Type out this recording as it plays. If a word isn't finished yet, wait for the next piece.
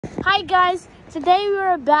Hi guys, today we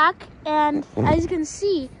are back, and as you can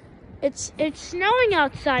see, it's snowing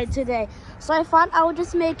outside today. So I thought I would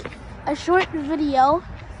just make a short video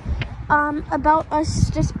about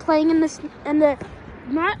us just playing in the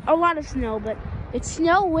not a lot of snow, but it's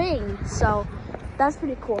snowing, so that's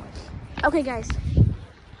pretty cool. Okay guys,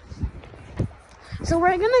 so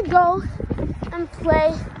we're gonna go and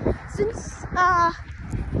play since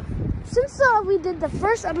we did the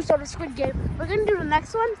first episode of Squid Game. We're gonna do the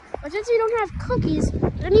next one, but since we don't have cookies, we're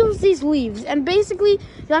gonna use these leaves. And basically,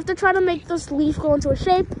 you have to try to make this leaf go into a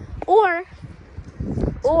shape, or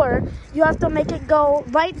you have to make it go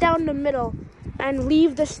right down the middle and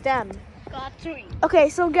leave the stem. Got 3. Okay,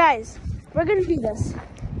 so guys, we're gonna do this.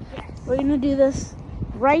 Yes. We're gonna do this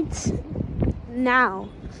right now.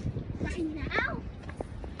 Right now?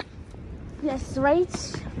 Yes,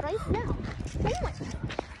 right now.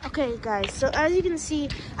 Okay guys, so as you can see,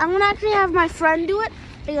 I'm gonna actually have my friend do it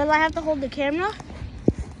because I have to hold the camera.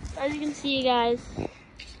 As you can see guys,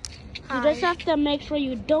 you just have to make sure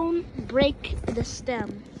you don't break the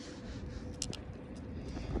stem.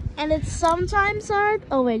 And it's sometimes hard.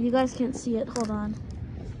 Oh wait, you guys can't see it, hold on.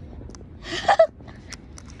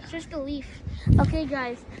 It's just a leaf. Okay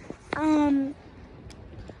guys,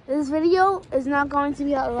 this video is not going to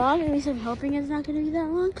be that long, at least I'm hoping it's not going to be that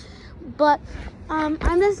long. But I'm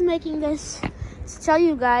just making this to tell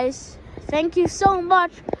you guys, thank you so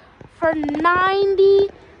much for 90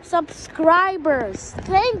 subscribers.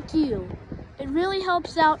 Thank you. It really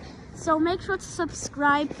helps out. So make sure to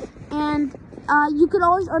subscribe, and you can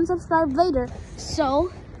always unsubscribe later.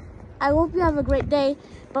 So I hope you have a great day,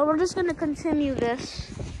 but we're just going to continue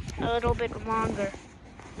this a little bit longer.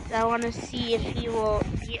 I want to see if he will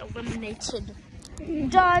be eliminated.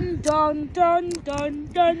 Dun dun dun dun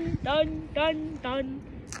dun dun dun dun.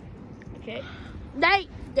 Okay.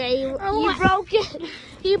 He broke it.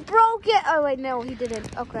 He broke it. Oh wait, no, he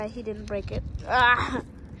didn't. Okay, he didn't break it. I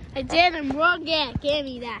didn't broke it. Give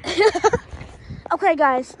me that. Okay,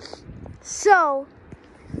 guys. So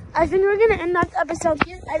I think we're gonna end that episode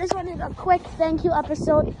here. I just wanted a quick thank you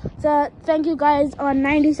episode to thank you guys on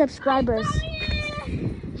 90 subscribers.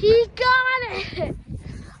 He got it.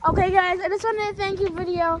 Okay guys, I just wanted to thank you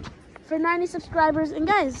video for 90 subscribers, and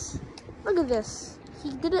guys, look at this. He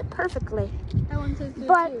did it perfectly.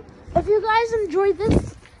 But if you guys enjoyed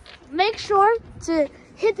this, make sure to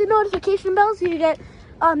hit the notification bell so you get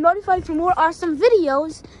notified for more awesome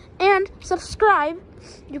videos, and subscribe.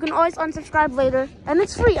 You can always unsubscribe later, and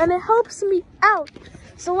it's free and it helps me out.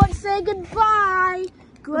 So let's say goodbye.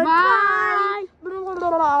 Goodbye.